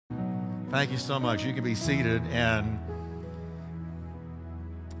Thank you so much. You can be seated. And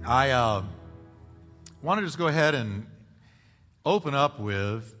I want to just go ahead and open up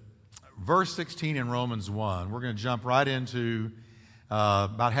with verse 16 in Romans 1. We're going to jump right into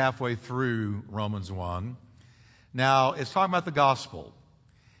about halfway through Romans 1. Now, it's talking about the gospel.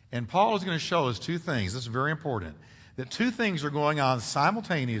 And Paul is going to show us two things. This is very important. That two things are going on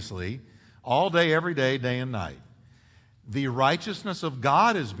simultaneously all day, every day, day and night. The righteousness of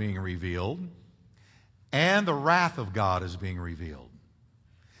God is being revealed, and the wrath of God is being revealed.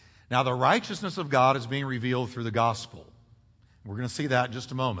 Now, the righteousness of God is being revealed through the gospel. We're going to see that in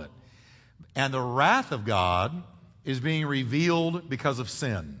just a moment. And the wrath of God is being revealed because of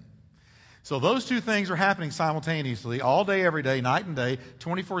sin. So those two things are happening simultaneously all day, every day, night and day,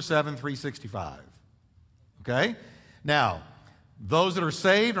 24/7, 365. Okay? Now, those that are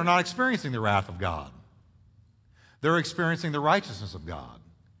saved are not experiencing the wrath of God. They're experiencing the righteousness of God.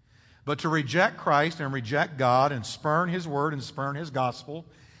 But to reject Christ and reject God and spurn His word and spurn His gospel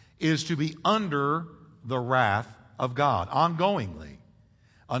is to be under the wrath of God ongoingly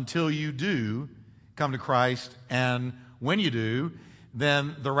until you do come to Christ. And when you do,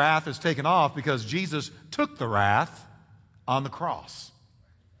 then the wrath is taken off because Jesus took the wrath on the cross.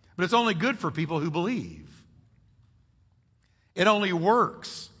 But it's only good for people who believe. It only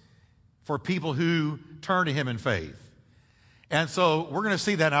works for people who turn to Him in faith. And so we're going to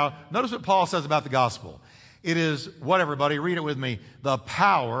see that now. Notice what Paul says about the gospel. It is, what everybody, read it with me, the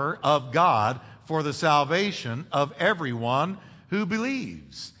power of God for the salvation of everyone who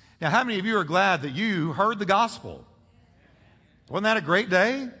believes. Now, how many of you are glad that you heard the gospel? Wasn't that a great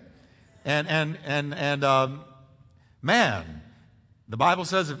day? Man, the Bible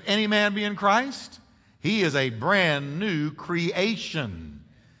says if any man be in Christ, he is a brand new creation.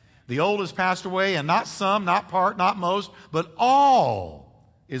 The old has passed away, and not some, not part, not most, but all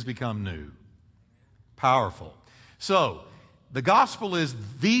is become new. Powerful. So, the gospel is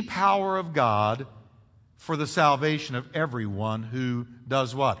the power of God for the salvation of everyone who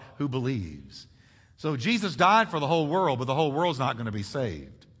does what? Who believes. So Jesus died for the whole world, but the whole world's not going to be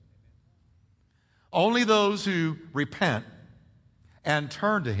saved. Only those who repent and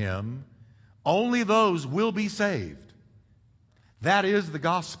turn to Him, only those will be saved. That is the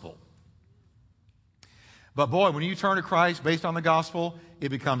gospel. But boy, when you turn to Christ based on the gospel, it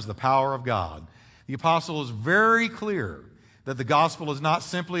becomes the power of God. The apostle is very clear that the gospel is not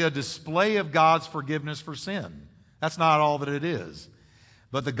simply a display of God's forgiveness for sin. That's not all that it is.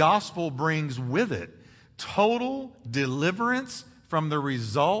 But the gospel brings with it total deliverance from the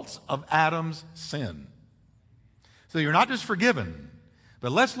results of Adam's sin. So you're not just forgiven,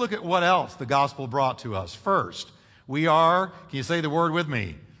 but let's look at what else the gospel brought to us. First, we are, can you say the word with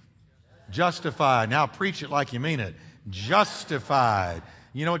me? Justified. Now preach it like you mean it. Justified.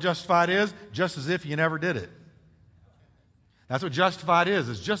 You know what justified is? Just as if you never did it. That's what justified is.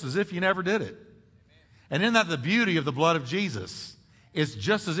 It's just as if you never did it. And isn't that the beauty of the blood of Jesus? It's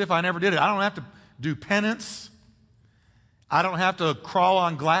just as if I never did it. I don't have to do penance. I don't have to crawl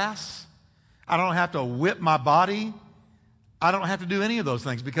on glass. I don't have to whip my body. I don't have to do any of those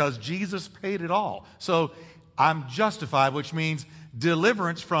things because Jesus paid it all. So I'm justified, which means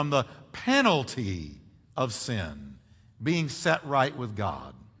deliverance from the penalty of sin, being set right with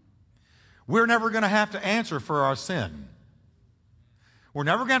God. We're never going to have to answer for our sin. We're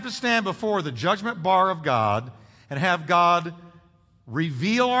never going to have to stand before the judgment bar of God and have God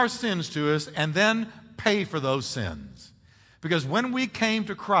reveal our sins to us and then pay for those sins. Because when we came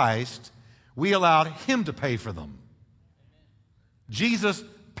to Christ, we allowed Him to pay for them. Jesus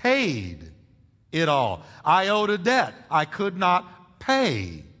paid it all. I owed a debt I could not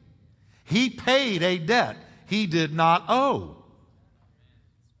pay. He paid a debt He did not owe.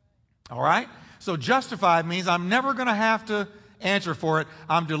 All right? So justified means I'm never going to have to answer for it.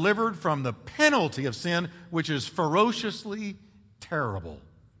 I'm delivered from the penalty of sin, which is ferociously terrible.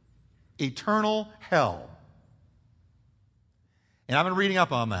 Eternal hell. And I've been reading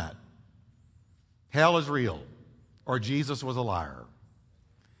up on that. Hell is real, or Jesus was a liar.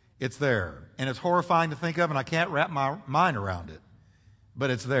 It's there. And it's horrifying to think of, and I can't wrap my mind around it. But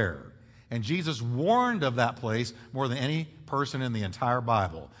it's there. And Jesus warned of that place more than any person in the entire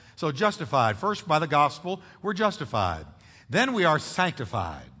Bible. So justified. First, by the gospel, we're justified. Then we are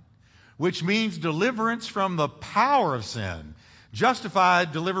sanctified, which means deliverance from the power of sin.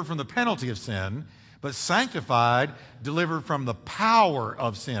 Justified, delivered from the penalty of sin, but sanctified, delivered from the power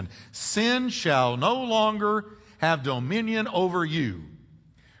of sin. Sin shall no longer have dominion over you.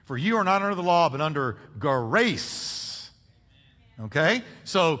 For you are not under the law, but under grace. Okay?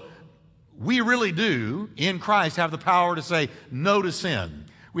 So we really do, in Christ, have the power to say no to sin.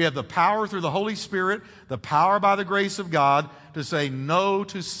 We have the power through the Holy Spirit, the power by the grace of God to say no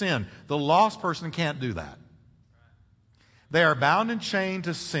to sin. The lost person can't do that. They are bound and chained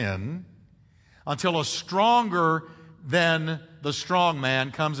to sin until a stronger than the strong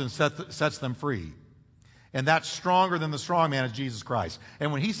man comes and sets them free. And that's stronger than the strong man is Jesus Christ.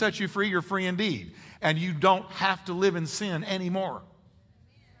 And when he sets you free, you're free indeed. And you don't have to live in sin anymore.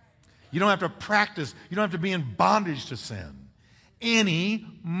 You don't have to practice. You don't have to be in bondage to sin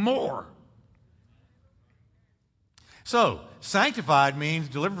anymore. So, sanctified means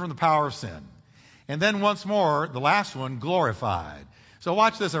delivered from the power of sin. And then once more, the last one, glorified. So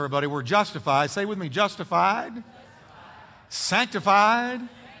watch this, everybody. We're justified. Say with me, justified, sanctified,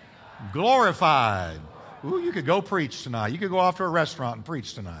 glorified. Ooh, you could go preach tonight. You could go off to a restaurant and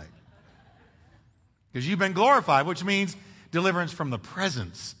preach tonight. Because you've been glorified, which means deliverance from the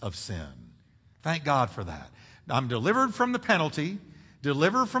presence of sin. Thank God for that. I'm delivered from the penalty,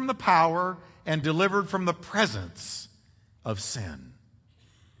 delivered from the power, and delivered from the presence of sin.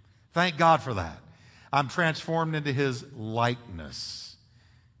 Thank God for that. I'm transformed into His likeness.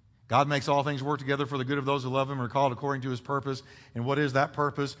 God makes all things work together for the good of those who love Him and are called according to His purpose. And what is that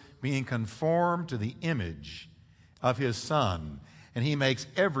purpose? Being conformed to the image of His Son. And He makes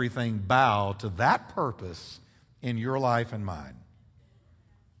everything bow to that purpose in your life and mine.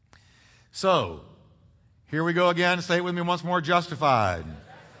 So, here we go again. Say it with me once more. Justified,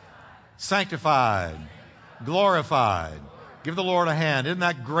 sanctified, glorified. Give the Lord a hand. Isn't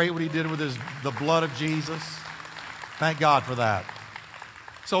that great what He did with the blood of Jesus? Thank God for that.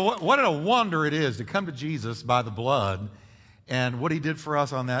 So what a wonder it is to come to Jesus by the blood and what He did for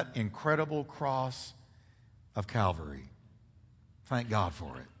us on that incredible cross of Calvary. Thank God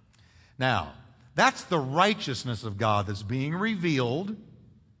for it. Now, that's the righteousness of God that's being revealed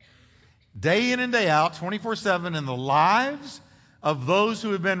day in and day out, 24/7, in the lives of those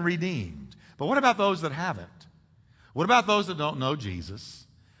who have been redeemed. But what about those that haven't? What about those that don't know Jesus?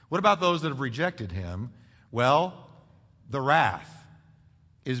 What about those that have rejected Him? Well, the wrath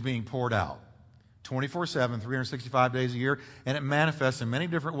is being poured out 24/7, 365 days a year, and it manifests in many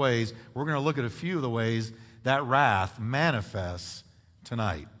different ways. We're going to look at a few of the ways that wrath manifests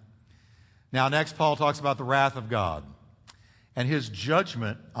tonight. Now, next, Paul talks about the wrath of God and His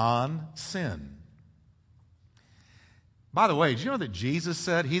judgment on sin. By the way, did you know that Jesus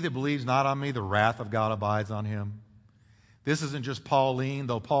said, "He that believes not on me, the wrath of God abides on him"? This isn't just Pauline,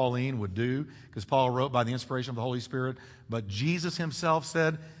 though Pauline would do, because Paul wrote by the inspiration of the Holy Spirit. But Jesus Himself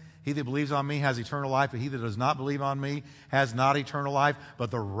said, "He that believes on me has eternal life, but he that does not believe on me has not eternal life, but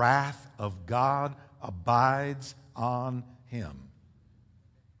the wrath of God abides on him."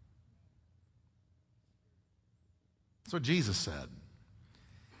 That's what Jesus said.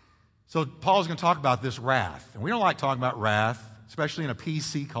 So Paul's going to talk about this wrath. And we don't like talking about wrath, especially in a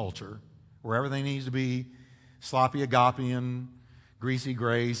PC culture where everything needs to be sloppy agapean, greasy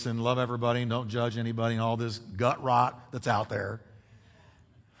grace, and love everybody and don't judge anybody and all this gut rot that's out there.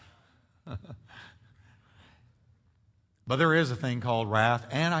 But there is a thing called wrath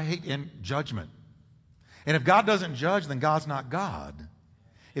and judgment. And if God doesn't judge, then God's not God.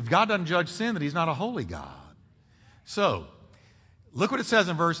 If God doesn't judge sin, then He's not a holy God. So, look what it says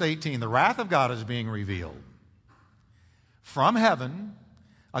in verse 18. The wrath of God is being revealed from heaven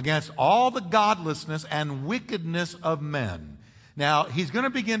against all the godlessness and wickedness of men. Now, he's going to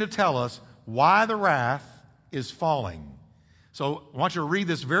begin to tell us why the wrath is falling. So I want you to read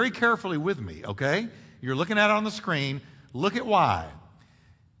this very carefully with me, okay? You're looking at it on the screen. Look at why.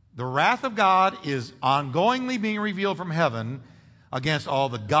 The wrath of God is ongoingly being revealed from heaven against all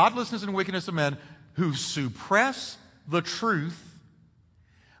the godlessness and wickedness of men who suppress the truth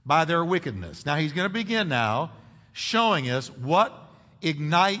by their wickedness. Now, he's going to begin now showing us what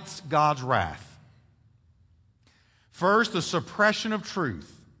ignites God's wrath. First, the suppression of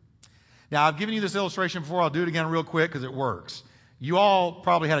truth. Now, I've given you this illustration before. I'll do it again real quick because it works. You all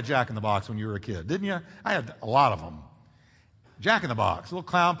probably had a Jack-in-the-Box when you were a kid, didn't you? I had a lot of them. Jack-in-the-Box. A little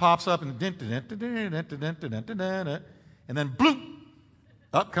clown pops up and then bloop,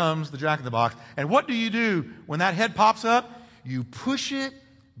 up comes the Jack-in-the-Box. And what do you do when that head pops up? You push it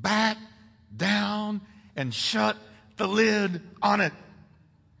back down and shut the lid on it.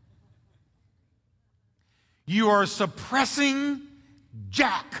 You are suppressing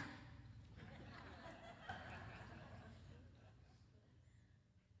Jack.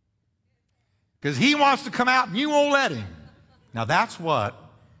 Because he wants to come out and you won't let him. Now that's what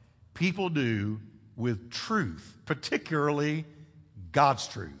people do with truth, particularly God's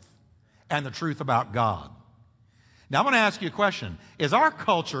truth and the truth about God. Now I'm going to ask you a question. Is our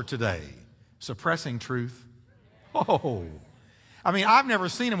culture today suppressing truth? Oh, I mean, I've never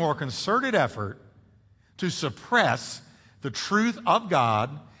seen a more concerted effort to suppress the truth of God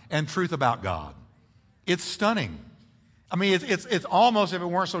and truth about God. It's stunning. I mean, it's almost, if it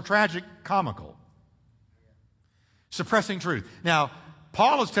weren't so tragic, comical. Suppressing truth. Now,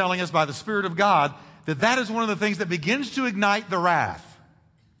 Paul is telling us by the Spirit of God that is one of the things that begins to ignite the wrath.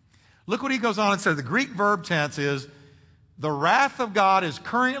 Look what he goes on and says. The Greek verb tense is, the wrath of God is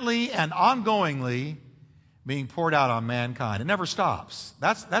currently and ongoingly being poured out on mankind. It never stops.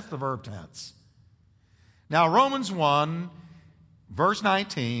 That's the verb tense. Now, Romans 1, verse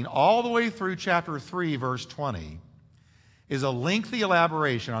 19, all the way through chapter 3, verse 20, is a lengthy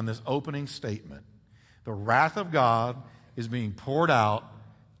elaboration on this opening statement. The wrath of God is being poured out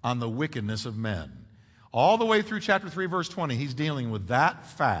on the wickedness of men. All the way through chapter 3, verse 20, he's dealing with that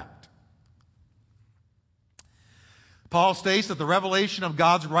fact. Paul states that the revelation of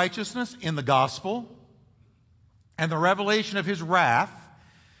God's righteousness in the gospel and the revelation of his wrath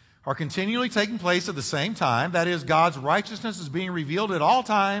are continually taking place at the same time. That is, God's righteousness is being revealed at all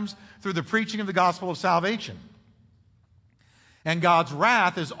times through the preaching of the gospel of salvation. And God's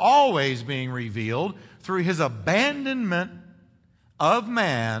wrath is always being revealed through his abandonment of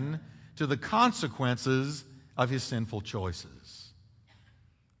man to the consequences of his sinful choices.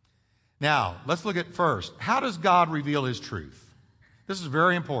 Now, let's look at first, how does God reveal his truth? This is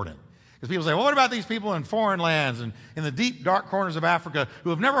very important. Because people say, well, what about these people in foreign lands and in the deep, dark corners of Africa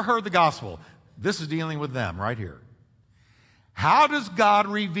who have never heard the gospel? This is dealing with them right here. How does God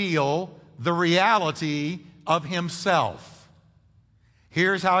reveal the reality of himself?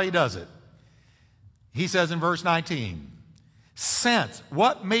 Here's how he does it. He says in verse 19, since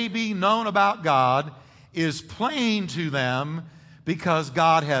what may be known about God is plain to them because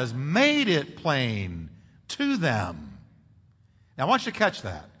God has made it plain to them. Now, I want you to catch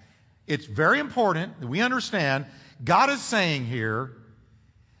that. It's very important that we understand God is saying here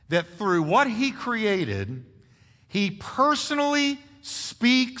that through what he created, he personally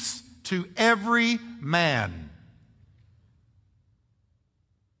speaks to every man.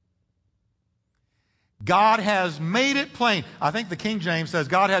 God has made it plain. I think the King James says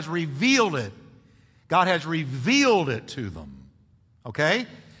God has revealed it. God has revealed it to them. Okay?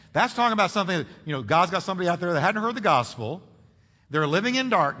 That's talking about something that, God's got somebody out there that hadn't heard the gospel. They're living in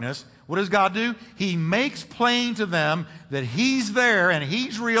darkness. What does God do? He makes plain to them that he's there and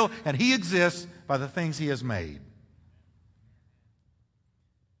he's real and he exists by the things he has made.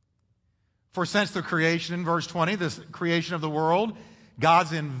 For since the creation, in verse 20, this creation of the world,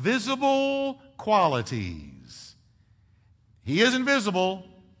 God's invisible qualities. He is invisible,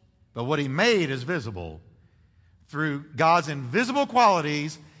 but what he made is visible. Through God's invisible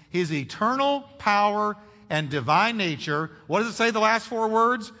qualities, his eternal power and divine nature, what does it say, the last four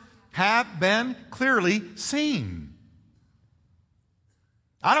words? Have been clearly seen.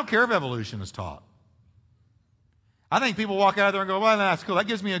 I don't care if evolution is taught. I think people walk out of there and go, well, that's cool. That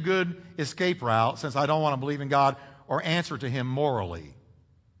gives me a good escape route since I don't want to believe in God or answer to him morally.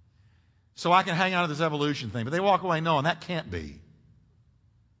 So I can hang on to this evolution thing. But they walk away knowing that can't be.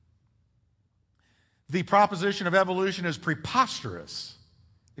 The proposition of evolution is preposterous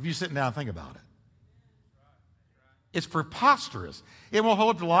if you sit down and think about it. It's preposterous. It won't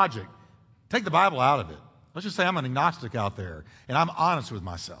hold up to logic. Take the Bible out of it. Let's just say I'm an agnostic out there, and I'm honest with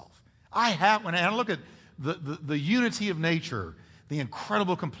myself. When I look at the unity of nature, the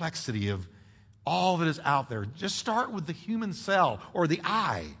incredible complexity of all that is out there, just start with the human cell or the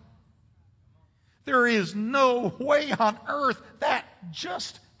eye. There is no way on earth that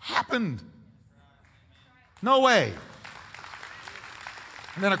just happened. No way.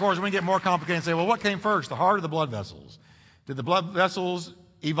 And then, of course, we get more complicated and say, well, what came first, the heart or the blood vessels? Did the blood vessels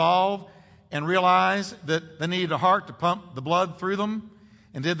evolve and realize that they needed a heart to pump the blood through them?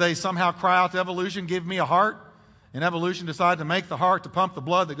 And did they somehow cry out to evolution, give me a heart? And evolution decided to make the heart to pump the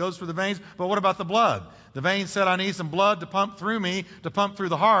blood that goes through the veins. But what about the blood? The veins said, I need some blood to pump through me, to pump through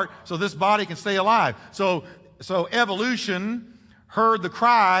the heart, so this body can stay alive. So evolution heard the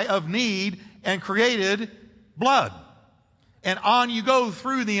cry of need and created blood. And on you go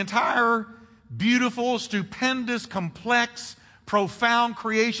through the entire beautiful, stupendous, complex, profound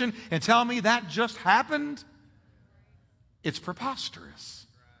creation and tell me that just happened? It's preposterous.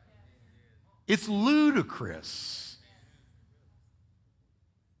 It's ludicrous.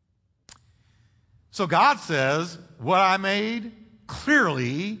 So God says, what I made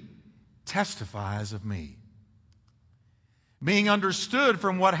clearly testifies of me. Being understood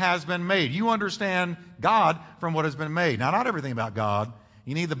from what has been made. You understand God from what has been made. Now, not everything about God.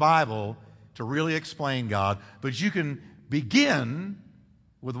 You need the Bible to really explain God. But you can begin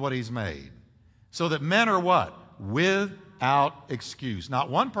with what he's made. So that men are what? With without excuse. Not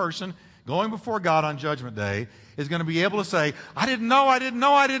one person going before God on Judgment Day is going to be able to say, I didn't know, I didn't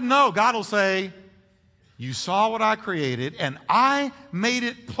know, I didn't know. God will say, you saw what I created, and I made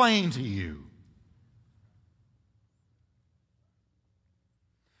it plain to you.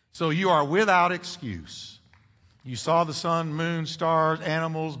 So you are without excuse. You saw the sun, moon, stars,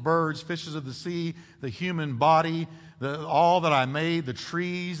 animals, birds, fishes of the sea, the human body, all that I made, the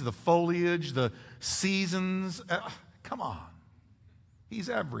trees, the foliage, the seasons. Come on. He's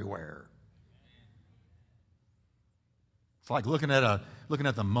everywhere. It's like looking at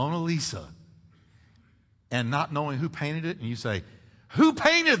the Mona Lisa and not knowing who painted it, and you say, who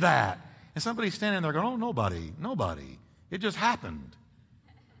painted that? And somebody's standing there going, oh, nobody. It just happened.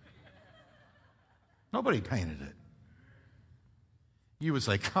 Nobody painted it. You would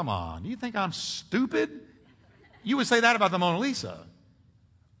say, come on, you think I'm stupid? You would say that about the Mona Lisa.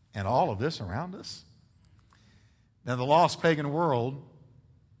 And all of this around us. Now, the lost pagan world,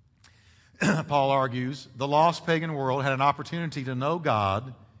 Paul argues, the lost pagan world had an opportunity to know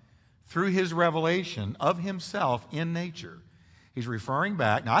God through his revelation of himself in nature. He's referring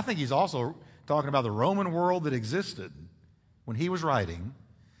back. Now, I think he's also talking about the Roman world that existed when he was writing,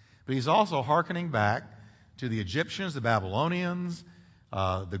 but he's also hearkening back to the Egyptians, the Babylonians,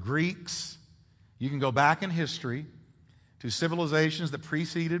 the Greeks. You can go back in history to civilizations that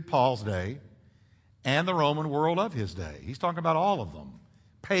preceded Paul's day and the Roman world of his day. He's talking about all of them,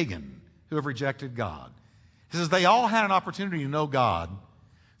 pagan, who have rejected God. He says they all had an opportunity to know God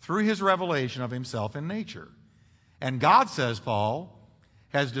through his revelation of himself in nature. And God, says Paul,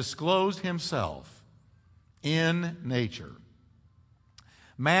 has disclosed himself in nature.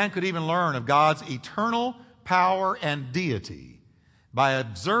 Man could even learn of God's eternal power and deity by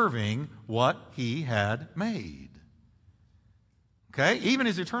observing what he had made. Okay? Even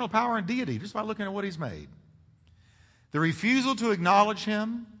his eternal power and deity, just by looking at what he's made. The refusal to acknowledge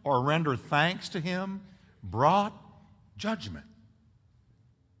him or render thanks to him brought judgment.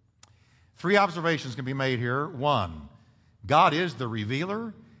 3 observations can be made here. 1, God is the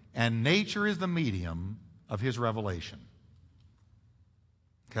revealer, and nature is the medium of his revelation.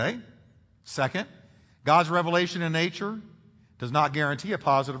 Okay? 2nd, God's revelation in nature does not guarantee a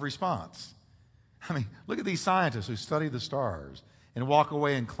positive response. I mean, look at these scientists who study the stars and walk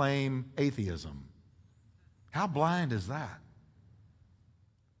away and claim atheism. How blind is that?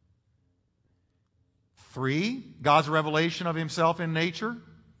 3, God's revelation of himself in nature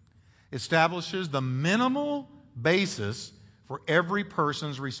establishes the minimal basis for every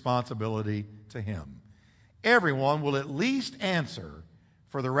person's responsibility to him. Everyone will at least answer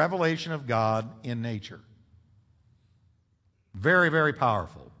for the revelation of God in nature. Very, very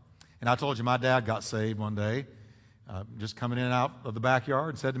powerful. And I told you my dad got saved one day, just coming in and out of the backyard,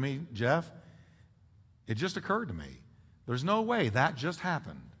 and said to me, Jeff, it just occurred to me, there's no way that just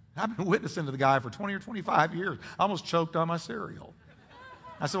happened. I've been witnessing to the guy for 20 or 25 years. I almost choked on my cereal.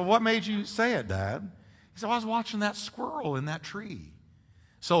 I said, well, what made you say it, Dad? He said, well, I was watching that squirrel in that tree.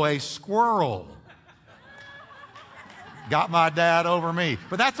 So a squirrel got my dad over me.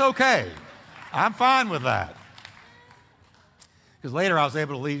 But that's okay. I'm fine with that. Because later I was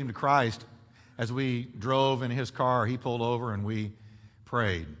able to lead him to Christ. As we drove in his car, he pulled over and we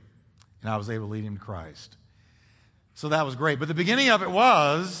prayed. And I was able to lead him to Christ. So that was great. But the beginning of it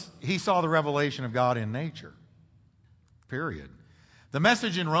was, he saw the revelation of God in nature. Period. The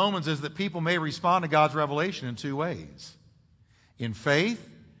message in Romans is that people may respond to God's revelation in 2 ways. In faith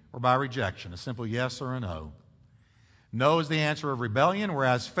or by rejection. A simple yes or a no. No is the answer of rebellion,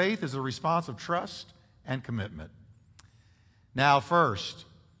 whereas faith is the response of trust and commitment. Now first,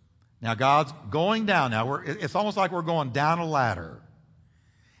 God's going down. Now it's almost like we're going down a ladder.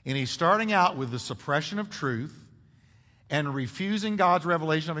 And he's starting out with the suppression of truth and refusing God's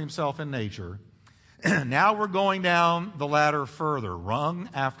revelation of himself in nature. Now we're going down the ladder further, rung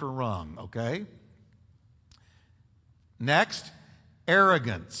after rung, okay? Next,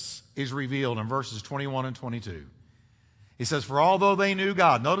 arrogance is revealed in verses 21 and 22. He says, for although they knew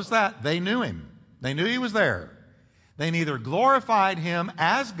God, notice that, they knew him. They knew he was there. They neither glorified him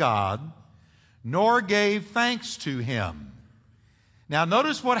as God, nor gave thanks to him. Now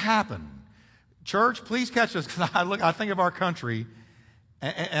notice what happened. Church, please catch this, because I think of our country,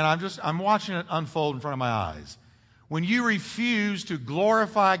 and I'm watching it unfold in front of my eyes. When you refuse to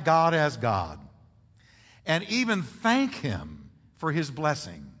glorify God as God, and even thank him for his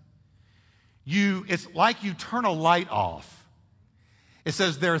blessing, it's like you turn a light off. It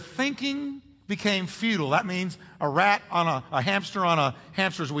says their thinking became futile. That means a hamster on a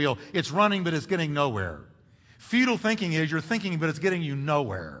hamster's wheel. It's running, but it's getting nowhere. Futile thinking is you're thinking, but it's getting you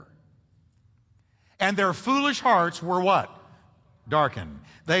nowhere. And their foolish hearts were what? Darkened.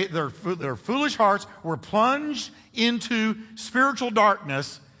 Their foolish hearts were plunged into spiritual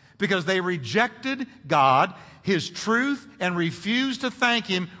darkness because they rejected God, His truth, and refused to thank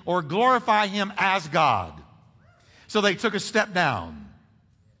Him or glorify Him as God. So they took a step down.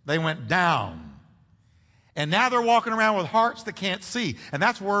 They went down. And now they're walking around with hearts that can't see. And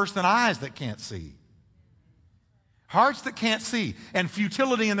that's worse than eyes that can't see. Hearts that can't see. And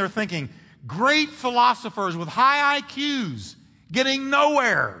futility in their thinking. Great philosophers with high IQs getting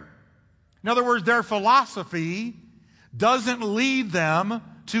nowhere. In other words, their philosophy doesn't lead them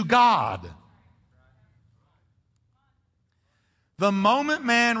to God. The moment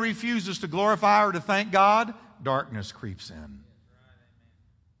man refuses to glorify or to thank God, darkness creeps in.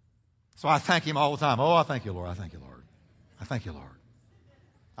 So I thank Him all the time. Oh, I thank you, Lord. I thank you, Lord. I thank you, Lord.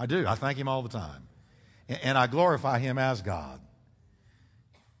 I do. I thank Him all the time. And I glorify Him as God.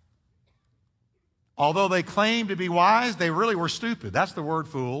 Although they claimed to be wise, they really were stupid. That's the word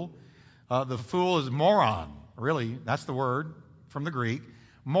fool. The fool is moron. Really, that's the word from the Greek.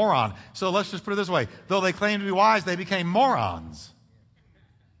 Moron. So let's just put it this way. Though they claimed to be wise, they became morons.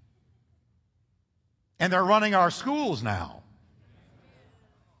 And they're running our schools now.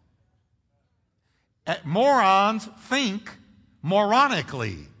 Morons think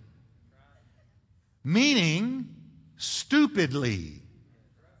moronically, meaning stupidly.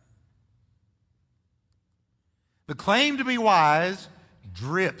 The claim to be wise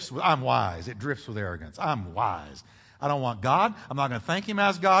drips with, I'm wise. It drips with arrogance. I'm wise. I don't want God. I'm not going to thank Him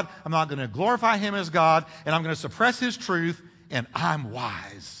as God. I'm not going to glorify Him as God. And I'm going to suppress His truth. And I'm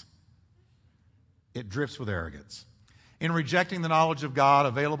wise. It drips with arrogance. In rejecting the knowledge of God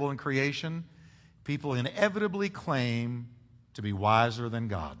available in creation, people inevitably claim to be wiser than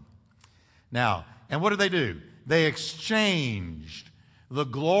God. Now, and what did they do? They exchanged the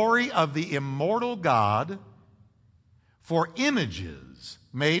glory of the immortal God for images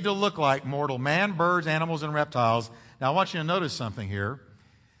made to look like mortal man, birds, animals, and reptiles. Now, I want you to notice something here.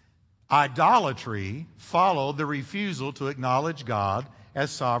 Idolatry followed the refusal to acknowledge God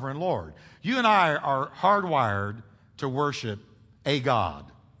as sovereign Lord. You and I are hardwired to worship a God.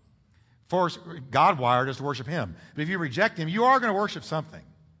 God wired us to worship Him. But if you reject Him, you are going to worship something.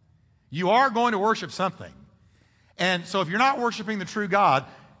 You are going to worship something. And so if you're not worshiping the true God,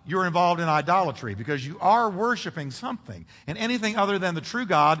 you're involved in idolatry because you are worshiping something. And anything other than the true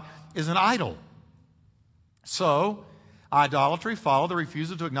God is an idol. So, idolatry followed the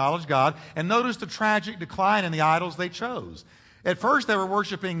refusal to acknowledge God. And notice the tragic decline in the idols they chose. At first, they were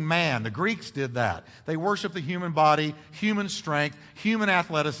worshiping man. The Greeks did that. They worshiped the human body, human strength, human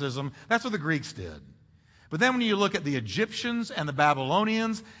athleticism. That's what the Greeks did. But then when you look at the Egyptians and the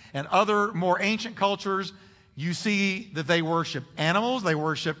Babylonians and other more ancient cultures, you see that they worship animals, they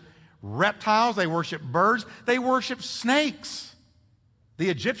worship reptiles, they worship birds, they worship snakes. The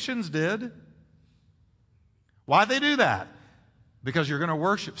Egyptians did. Why'd they do that? Because you're going to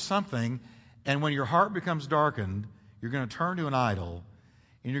worship something, and when your heart becomes darkened, you're going to turn to an idol,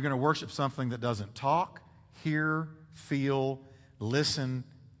 and you're going to worship something that doesn't talk, hear, feel, listen,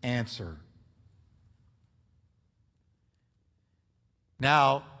 answer.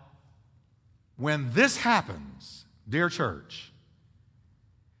 Now, when this happens, dear church,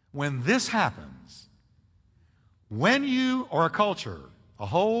 when this happens, when you or a culture, a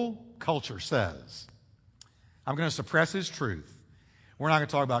whole culture says, I'm going to suppress His truth. We're not going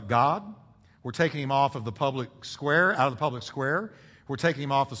to talk about God. We're taking Him off of the public square, out of the public square. We're taking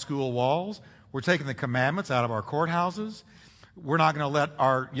Him off the school walls. We're taking the commandments out of our courthouses. We're not going to let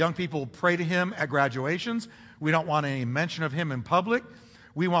our young people pray to Him at graduations. We don't want any mention of Him in public.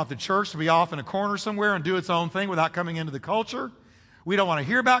 We want the church to be off in a corner somewhere and do its own thing without coming into the culture. We don't want to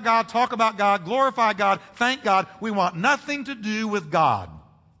hear about God, talk about God, glorify God, thank God. We want nothing to do with God.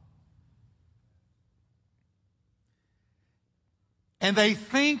 And they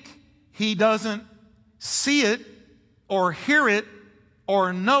think He doesn't see it or hear it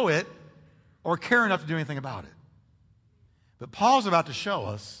or know it or care enough to do anything about it. But Paul's about to show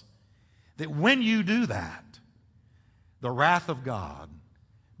us that when you do that, the wrath of God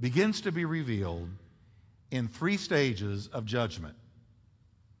begins to be revealed in 3 stages of judgment.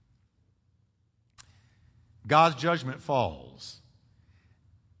 God's judgment falls.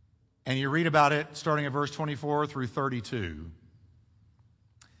 And you read about it starting at verse 24 through 32.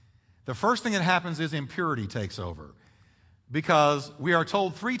 The first thing that happens is impurity takes over. Because we are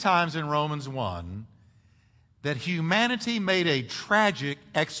told 3 times in Romans 1 that humanity made a tragic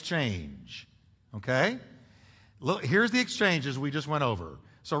exchange. Okay? Look, here's the exchanges we just went over.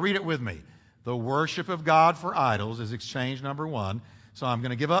 So read it with me. The worship of God for idols is exchange number 1. So I'm going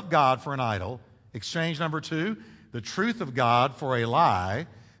to give up God for an idol. Exchange number 2, the truth of God for a lie.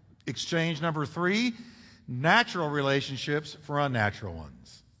 Exchange number 3, natural relationships for unnatural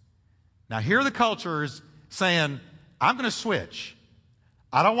ones. Now, here the culture is saying, I'm going to switch.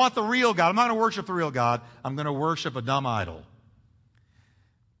 I don't want the real God. I'm not going to worship the real God. I'm going to worship a dumb idol.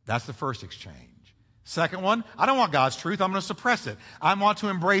 That's the first exchange. Second one, I don't want God's truth. I'm going to suppress it. I want to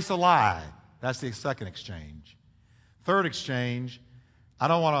embrace a lie. That's the second exchange. Third exchange, I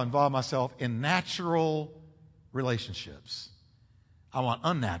don't want to involve myself in natural relationships. I want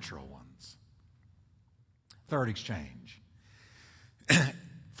unnatural ones. Third exchange.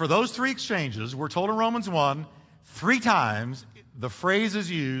 For those 3 exchanges, we're told in Romans 1, 3 times the phrase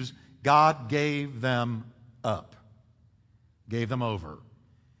is used, God gave them up, gave them over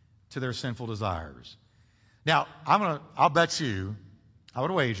to their sinful desires. Now, I'll bet you, I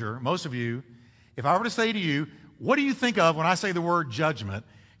would wager, most of you, if I were to say to you, what do you think of when I say the word judgment?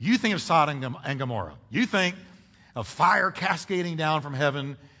 You think of Sodom and Gomorrah. You think of fire cascading down from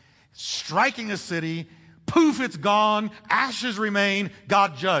heaven, striking a city, poof, it's gone, ashes remain,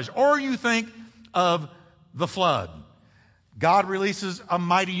 God judged. Or you think of the flood. God releases a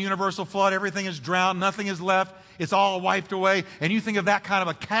mighty universal flood, everything is drowned, nothing is left, it's all wiped away, and you think of that kind of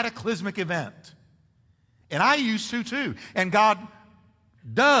a cataclysmic event. And I used to too. And God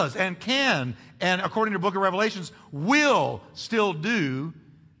does and can, and according to the book of Revelations, will still do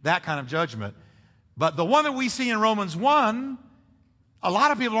that kind of judgment. But the one that we see in Romans 1, a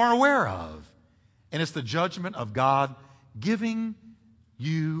lot of people aren't aware of. And it's the judgment of God giving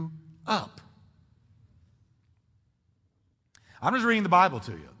you up. I'm just reading the Bible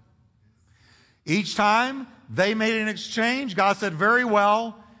to you. Each time they made an exchange, God said, very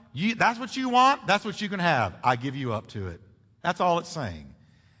well, that's what you want, that's what you can have. I give you up to it. That's all it's saying.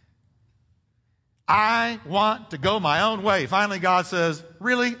 I want to go my own way. Finally, God says,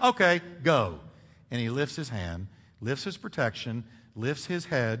 really? Okay, go. And he lifts his hand, lifts his protection, lifts his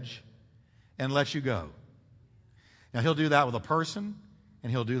hedge, and lets you go. Now, he'll do that with a person,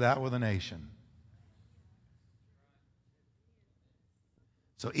 and he'll do that with a nation.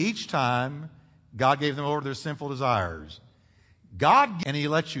 So each time God gave them over to their sinful desires, and he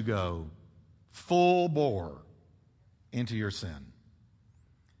lets you go full bore into your sin.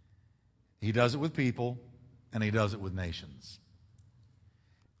 He does it with people, and he does it with nations.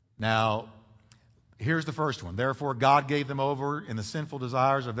 Now, here's the first one. Therefore, God gave them over in the sinful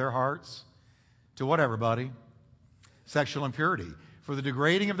desires of their hearts to what, everybody? Sexual impurity, for the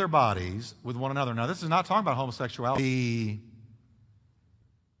degrading of their bodies with one another. Now, this is not talking about homosexuality. The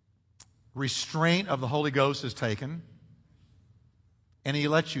restraint of the Holy Ghost is taken, and he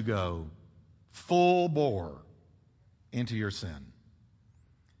lets you go full bore into your sin.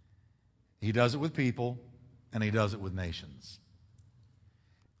 He does it with people, and he does it with nations.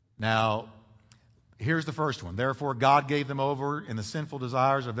 Now, here's the first one. Therefore, God gave them over in the sinful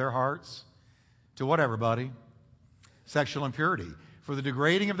desires of their hearts to what, everybody? Sexual impurity, for the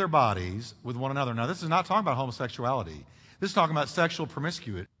degrading of their bodies with one another. Now, this is not talking about homosexuality. This is talking about sexual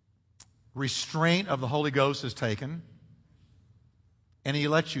promiscuity. Restraint of the Holy Ghost is taken, and he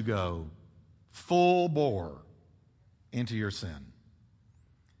lets you go full bore into your sin.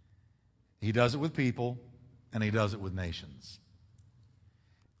 He does it with people, and he does it with nations.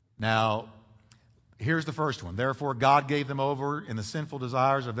 Now, here's the first one. Therefore, God gave them over in the sinful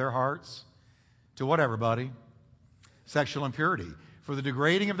desires of their hearts to what, everybody? Sexual impurity, for the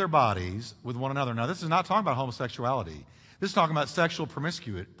degrading of their bodies with one another. Now, this is not talking about homosexuality. This is talking about sexual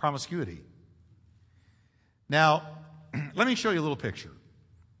promiscuity. Now, let me show you a little picture.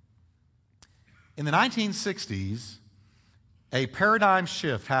 In the 1960s, a paradigm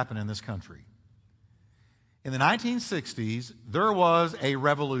shift happened in this country. In the 1960s, there was a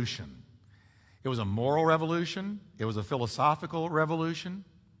revolution. It was a moral revolution. It was a philosophical revolution.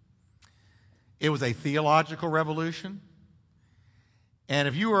 It was a theological revolution. And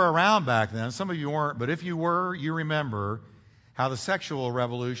if you were around back then, some of you weren't, but if you were, you remember how the sexual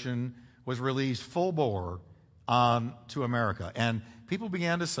revolution was released full bore to America. And people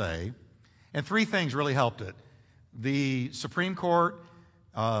began to say, and 3 things really helped it. The Supreme Court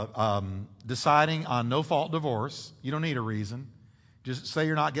deciding on no-fault divorce. You don't need a reason. Just say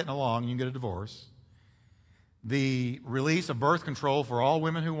you're not getting along, you can get a divorce. The release of birth control for all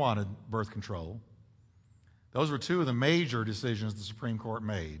women who wanted birth control. Those were 2 of the major decisions the Supreme Court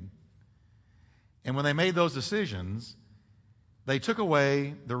made. And when they made those decisions, they took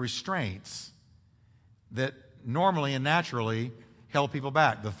away the restraints that normally and naturally held people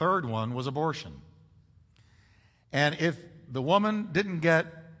back. The third one was abortion. And if the woman didn't get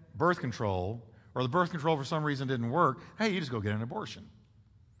birth control, or the birth control for some reason didn't work, hey, you just go get an abortion.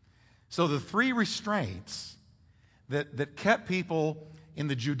 So the three restraints that kept people in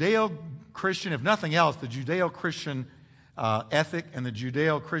the Judeo-Christian, if nothing else, the Judeo-Christian ethic and the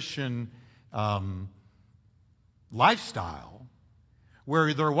Judeo-Christian lifestyle,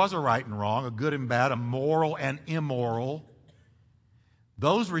 where there was a right and wrong, a good and bad, a moral and immoral,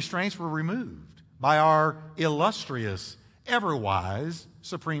 those restraints were removed by our illustrious, ever-wise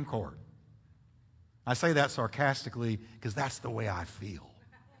Supreme Court. I say that sarcastically because that's the way I feel.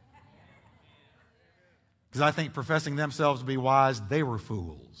 Because I think professing themselves to be wise, they were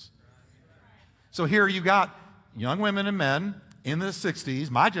fools. So here you got young women and men in the 60s,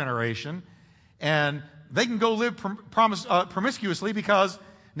 my generation, and they can go live promiscuously because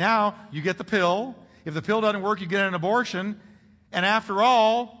now you get the pill. If the pill doesn't work, you get an abortion. And after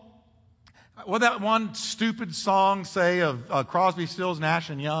all, what that one stupid song say of Crosby, Stills, Nash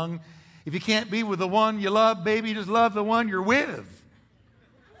and Young? If you can't be with the one you love, baby, just love the one you're with.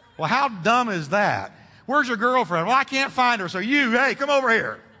 Well, how dumb is that? Where's your girlfriend? Well, I can't find her, so hey, come over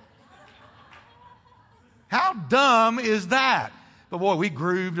here. How dumb is that? But boy, we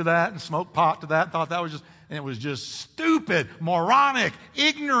grooved to that and smoked pot to that and thought that was and it was just stupid, moronic,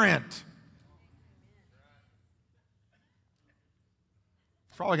 ignorant.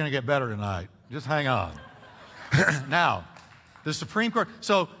 It's probably going to get better tonight. Just hang on. Now, the Supreme Court.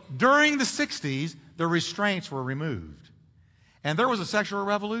 So during the 60s, the restraints were removed. And there was a sexual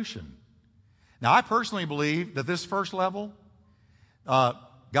revolution. Now, I personally believe that this first level,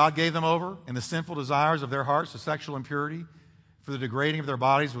 God gave them over in the sinful desires of their hearts to sexual impurity for the degrading of their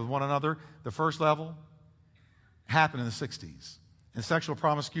bodies with one another. The first level happened in the 60s, and sexual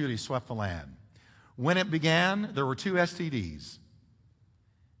promiscuity swept the land. When it began, there were 2 STDs,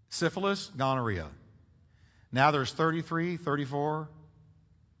 syphilis, gonorrhea. Now there's 33, 34.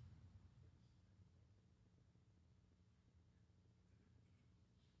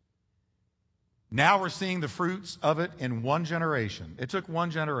 Now we're seeing the fruits of it in one generation. It took one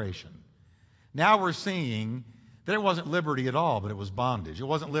generation. Now we're seeing that it wasn't liberty at all, but it was bondage. It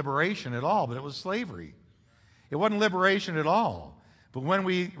wasn't liberation at all, but it was slavery. It wasn't liberation at all. But when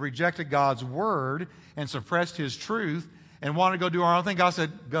we rejected God's word and suppressed his truth and wanted to go do our own thing, God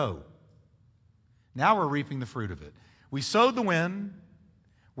said, go. Now we're reaping the fruit of it. We sowed the wind.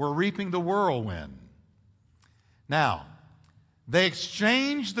 We're reaping the whirlwind. Now, they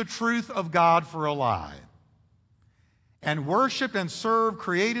exchanged the truth of God for a lie and worshiped and served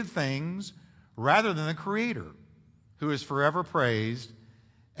created things rather than the Creator, who is forever praised.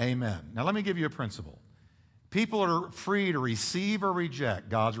 Amen. Now let me give you a principle. People are free to receive or reject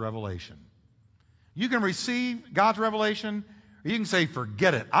God's revelation. You can receive God's revelation, or you can say,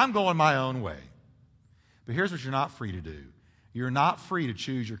 forget it, I'm going my own way. But here's what you're not free to do. You're not free to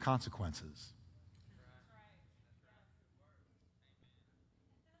choose your consequences.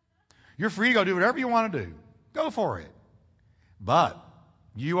 You're free to go do whatever you want to do. Go for it. But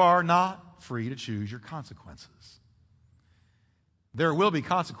you are not free to choose your consequences. There will be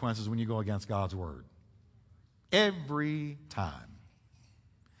consequences when you go against God's word. Every time.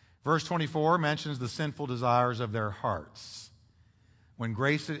 Verse 24 mentions the sinful desires of their hearts. When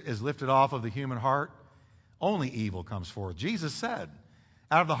grace is lifted off of the human heart, only evil comes forth. Jesus said,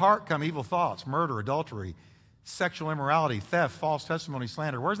 out of the heart come evil thoughts, murder, adultery, sexual immorality, theft, false testimony,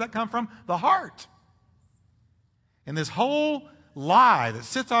 slander. Where does that come from? The heart. And this whole lie that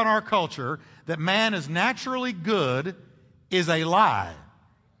sits on our culture that man is naturally good is a lie.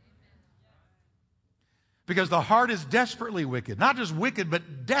 Because the heart is desperately wicked. Not just wicked,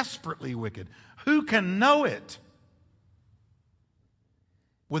 but desperately wicked. Who can know it?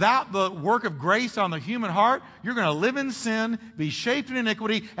 Without the work of grace on the human heart, you're going to live in sin, be shaped in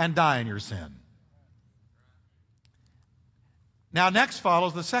iniquity, and die in your sin. Now, next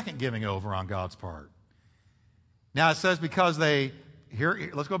follows the second giving over on God's part. Now, it says because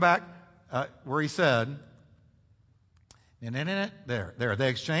let's go back where he said, there. They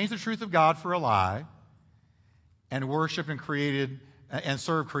exchanged the truth of God for a lie and worshiped and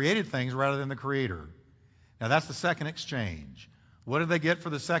served created things rather than the Creator. Now, that's the second exchange. What did they get for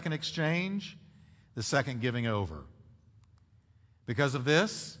the second exchange? The second giving over. Because of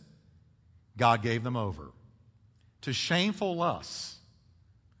this, God gave them over to shameful lusts.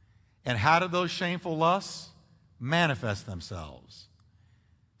 And how did those shameful lusts manifest themselves?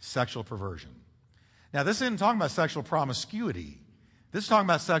 Sexual perversion. Now, this isn't talking about sexual promiscuity. This is talking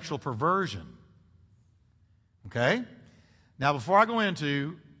about sexual perversion. Okay? Now, before I go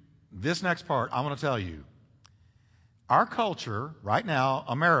into this next part, I want to tell you, our culture, right now,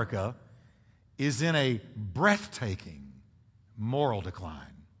 America, is in a breathtaking moral decline.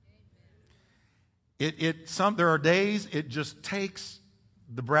 There are days it just takes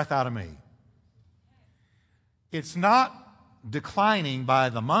the breath out of me. It's not declining by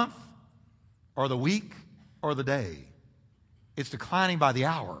the month or the week or the day. It's declining by the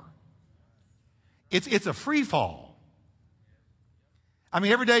hour. It's a free fall. I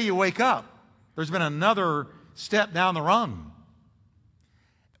mean, every day you wake up, there's been another step down the rung.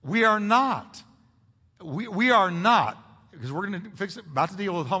 We are not, because we're going to about to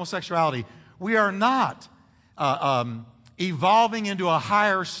deal with homosexuality, we are not evolving into a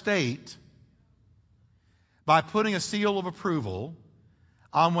higher state by putting a seal of approval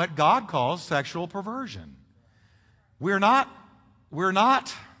on what God calls sexual perversion. We're not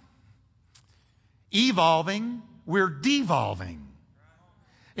evolving, we're devolving.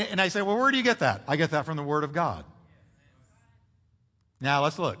 And I say, well, where do you get that? I get that from the Word of God. Now,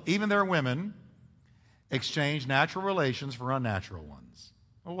 let's look. Even their women exchange natural relations for unnatural ones.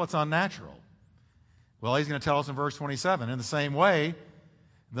 Well, what's unnatural? Well, he's going to tell us in verse 27. In the same way,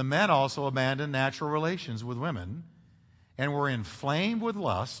 the men also abandoned natural relations with women and were inflamed with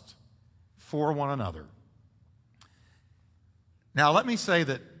lust for one another. Now, let me say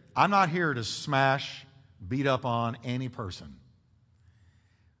that I'm not here to smash, beat up on any person.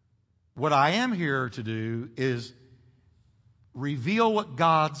 What I am here to do is reveal what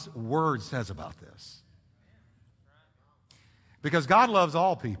God's Word says about this. Because God loves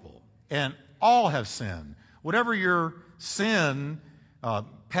all people, and all have sinned. Whatever your sin,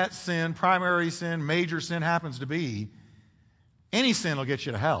 pet sin, primary sin, major sin happens to be, any sin will get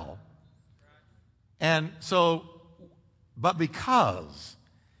you to hell. And so, but because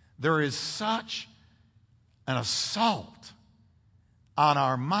there is such an assault on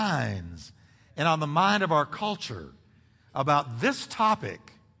our minds and on the mind of our culture about this topic,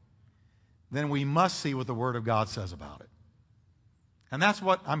 then we must see what the Word of God says about it. And that's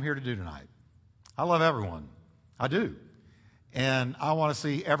what I'm here to do tonight. I love everyone. I do. And I want to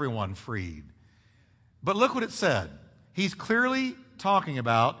see everyone freed. But look what it said. He's clearly talking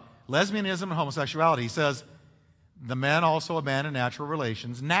about lesbianism and homosexuality. He says, the men also abandoned natural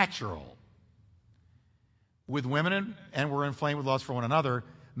relations, natural, with women and were inflamed with lust for one another.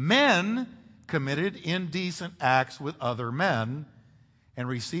 Men committed indecent acts with other men and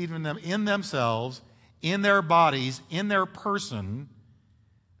receiving them in themselves, in their bodies, in their person,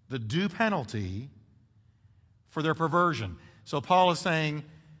 the due penalty for their perversion. So Paul is saying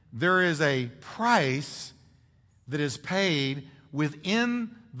there is a price that is paid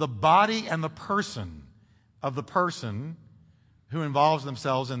within the body and the person of the person who involves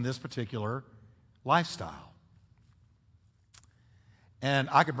themselves in this particular lifestyle. And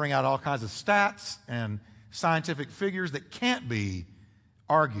I could bring out all kinds of stats and scientific figures that can't be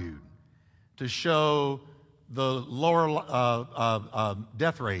argued to show the lower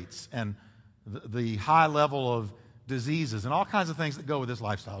death rates and the high level of diseases and all kinds of things that go with this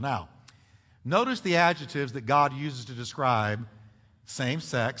lifestyle. Now, notice the adjectives that God uses to describe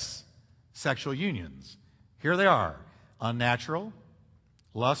same-sex sexual unions. Here they are: unnatural,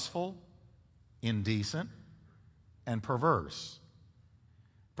 lustful, indecent, and perverse.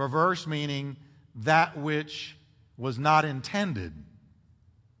 Perverse meaning that which was not intended.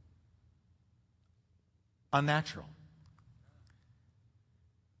 Unnatural.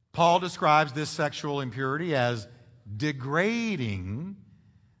 Paul describes this sexual impurity as degrading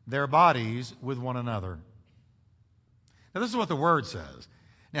their bodies with one another. Now, this is what the Word says.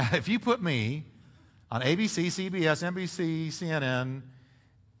 Now, if you put me on ABC, CBS, NBC, CNN,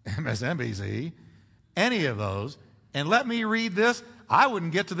 MSNBC, any of those, and let me read this, I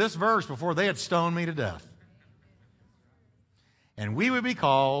wouldn't get to this verse before they had stoned me to death. And we would be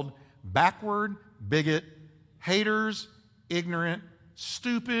called backward, bigot, haters, ignorant,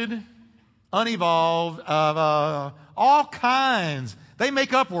 stupid, unevolved, all kinds. They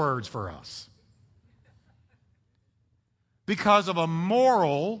make up words for us because of a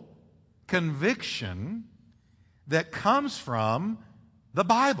moral conviction that comes from the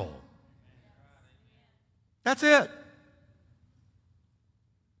Bible. That's it.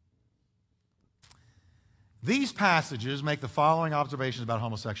 These passages make the following observations about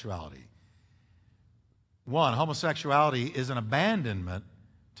homosexuality. One, homosexuality is an abandonment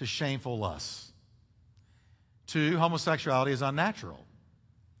to shameful lusts. Two, homosexuality is unnatural.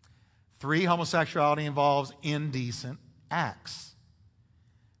 Three, homosexuality involves indecent acts.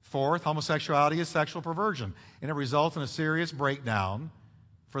 Fourth, homosexuality is sexual perversion, and it results in a serious breakdown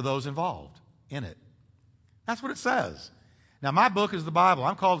for those involved in it. That's what it says. Now, my book is the Bible.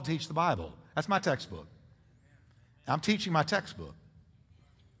 I'm called to teach the Bible. That's my textbook. I'm teaching my textbook.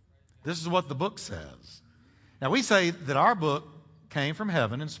 This is what the book says. Now, we say that our book came from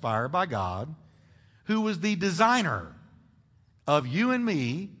heaven, inspired by God, who was the designer of you and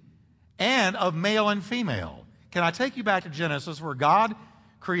me and of male and female. Can I take you back to Genesis where God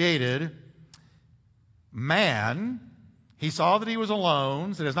created man? He saw that he was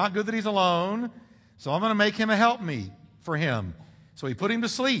alone, said it's not good that he's alone, so I'm going to make him a helpmeet for him. So he put him to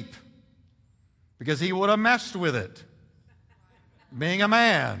sleep because he would have messed with it, being a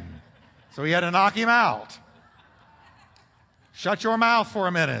man. So he had to knock him out. Shut your mouth for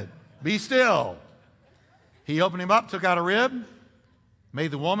a minute. Be still. He opened him up, took out a rib, made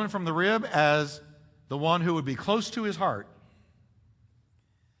the woman from the rib as the one who would be close to his heart.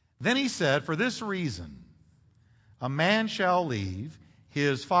 Then he said, for this reason, a man shall leave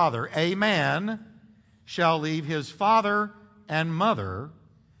his father. A man shall leave his father and mother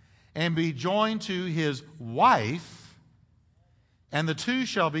and be joined to his wife, and the two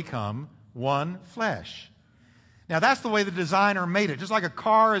shall become one flesh. Now, that's the way the designer made it. Just like a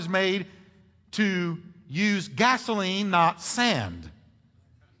car is made to use gasoline, not sand.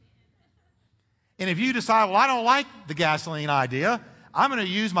 And if you decide, well, I don't like the gasoline idea, I'm going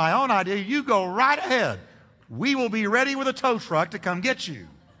to use my own idea, you go right ahead. We will be ready with a tow truck to come get you.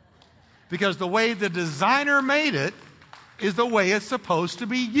 Because the way the designer made it is the way it's supposed to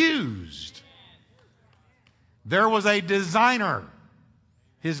be used. There was a designer.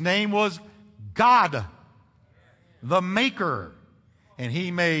 His name was God, the maker. And he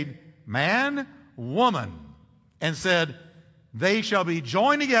made man, woman, and said, they shall be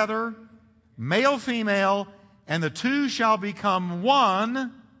joined together, male, female, and the two shall become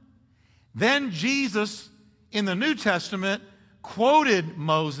one. Then Jesus, in the New Testament, quoted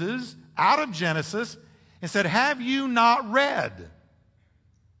Moses out of Genesis and said, have you not read?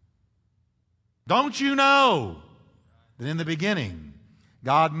 Don't you know that in the beginning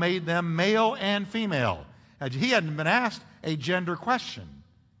God made them male and female? He hadn't been asked a gender question,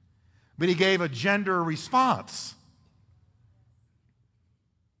 but he gave a gender response.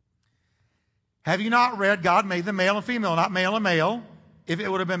 Have you not read God made them male and female, not male and male? If it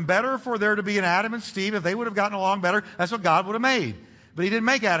would have been better for there to be an Adam and Steve, if they would have gotten along better, that's what God would have made. But he didn't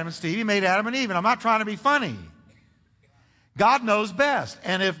make Adam and Steve, he made Adam and Eve. And I'm not trying to be funny. God knows best.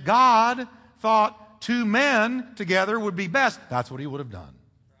 And if God thought two men together would be best, that's what he would have done.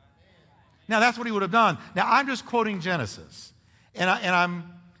 Now, that's what he would have done. Now, I'm just quoting Genesis. And I'm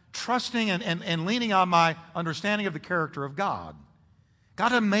trusting and leaning on my understanding of the character of God. God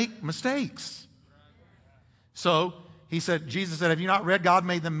doesn't make mistakes. So, Jesus said, have you not read God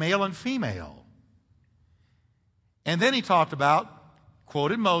made them male and female? And then he talked about,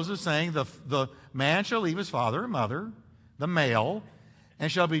 quoted Moses saying, the man shall leave his father and mother, the male,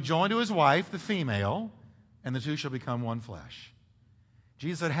 and shall be joined to his wife, the female, and the two shall become one flesh.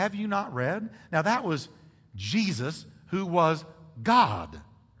 Jesus said, have you not read? Now that was Jesus, who was God.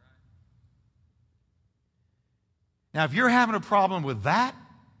 Now if you're having a problem with that,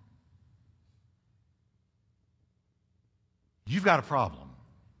 you've got a problem.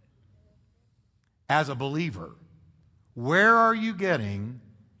 As a believer, where are you getting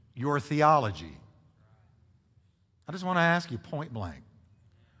your theology? I just want to ask you point blank.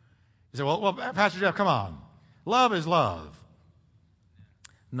 You say, well, Pastor Jeff, come on. Love is love.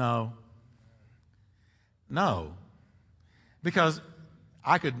 No. Because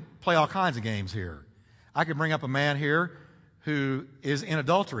I could play all kinds of games here. I could bring up a man here who is in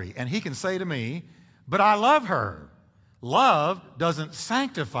adultery, and he can say to me, but I love her. Love doesn't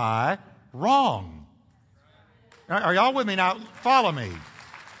sanctify wrong. Are y'all with me now? Follow me.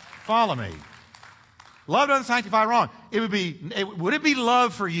 Love doesn't sanctify wrong. Would it be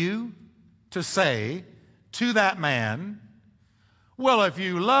love for you to say to that man, well, if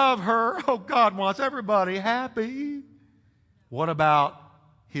you love her, oh, God wants everybody happy. What about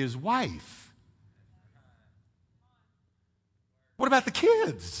his wife? What about the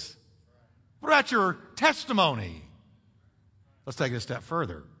kids? What about your testimony? Let's take it a step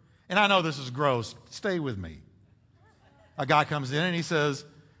further. And I know this is gross. Stay with me. A guy comes in and he says,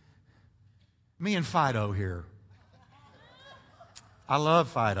 me and Fido here. I love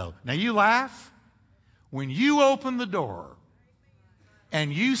Fido. Now you laugh. When you open the door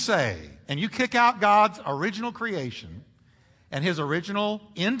and you say, and you kick out God's original creation and his original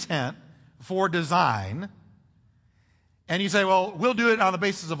intent for design, and you say, well, we'll do it on the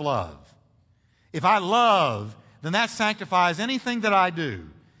basis of love. If I love, then that sanctifies anything that I do.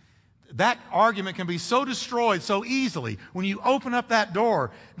 That argument can be so destroyed so easily. When you open up that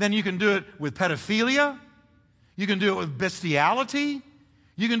door, then you can do it with pedophilia. You can do it with bestiality.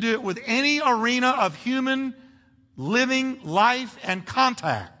 You can do it with any arena of human living life and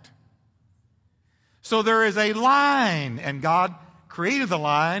contact. So there is a line, and God created the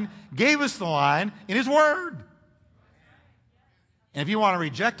line, gave us the line in his word. And if you want to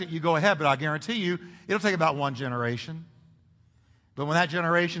reject it, you go ahead, but I guarantee you, it'll take about one generation. But when that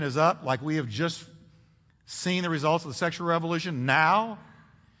generation is up, like we have just seen the results of the sexual revolution, now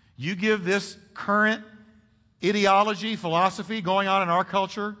you give this current ideology, philosophy going on in our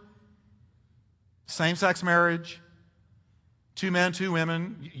culture, same-sex marriage, 2 men, 2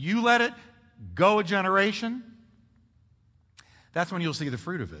 women, you let it go a generation, that's when you'll see the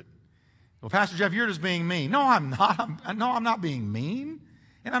fruit of it. Well, Pastor Jeff, you're just being mean. No, I'm not. I'm not being mean.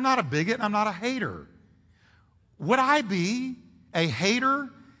 And I'm not a bigot. I'm not a hater. Would I be a hater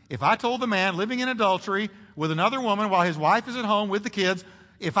if I told the man living in adultery with another woman while his wife is at home with the kids,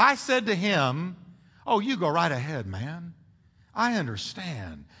 if I said to him, oh, you go right ahead, man. I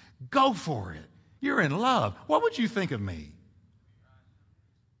understand. Go for it. You're in love. What would you think of me?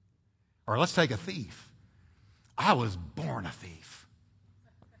 Or let's take a thief. I was born a thief.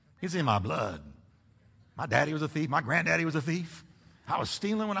 It's in my blood. My daddy was a thief. My granddaddy was a thief. I was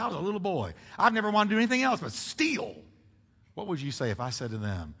stealing when I was a little boy. I've never wanted to do anything else but steal. What would you say if I said to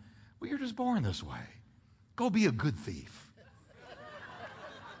them, well, you're just born this way. Go be a good thief.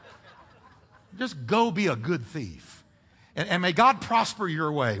 Just go be a good thief. And may God prosper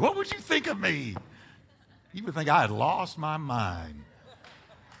your way. What would you think of me? You would think I had lost my mind.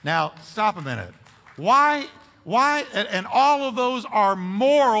 Now, stop a minute. Why? And all of those are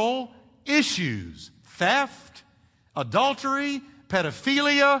moral issues. Theft, adultery,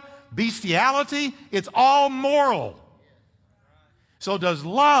 pedophilia, bestiality, it's all moral. So does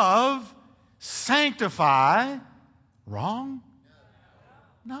love sanctify wrong?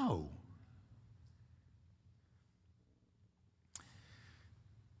 No.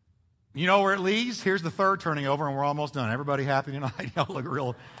 You know where it leads? Here's the third turning over, and we're almost done. Everybody happy tonight? Y'all look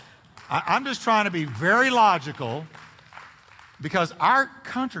real... I'm just trying to be very logical because our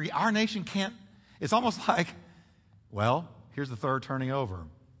country, our nation can't, it's almost like, well, here's the third turning over.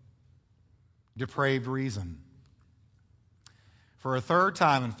 Depraved reason. For a third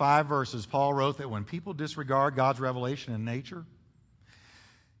time in 5 verses, Paul wrote that when people disregard God's revelation in nature,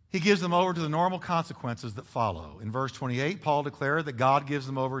 he gives them over to the normal consequences that follow. In verse 28, Paul declared that God gives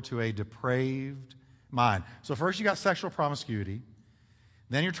them over to a depraved mind. So first you got sexual promiscuity.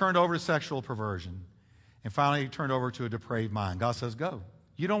 Then you're turned over to sexual perversion. And finally, you're turned over to a depraved mind. God says, go.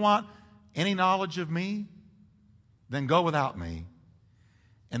 You don't want any knowledge of me? Then go without me.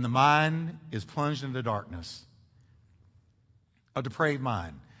 And the mind is plunged into darkness. A depraved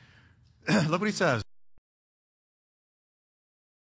mind. Look what he says.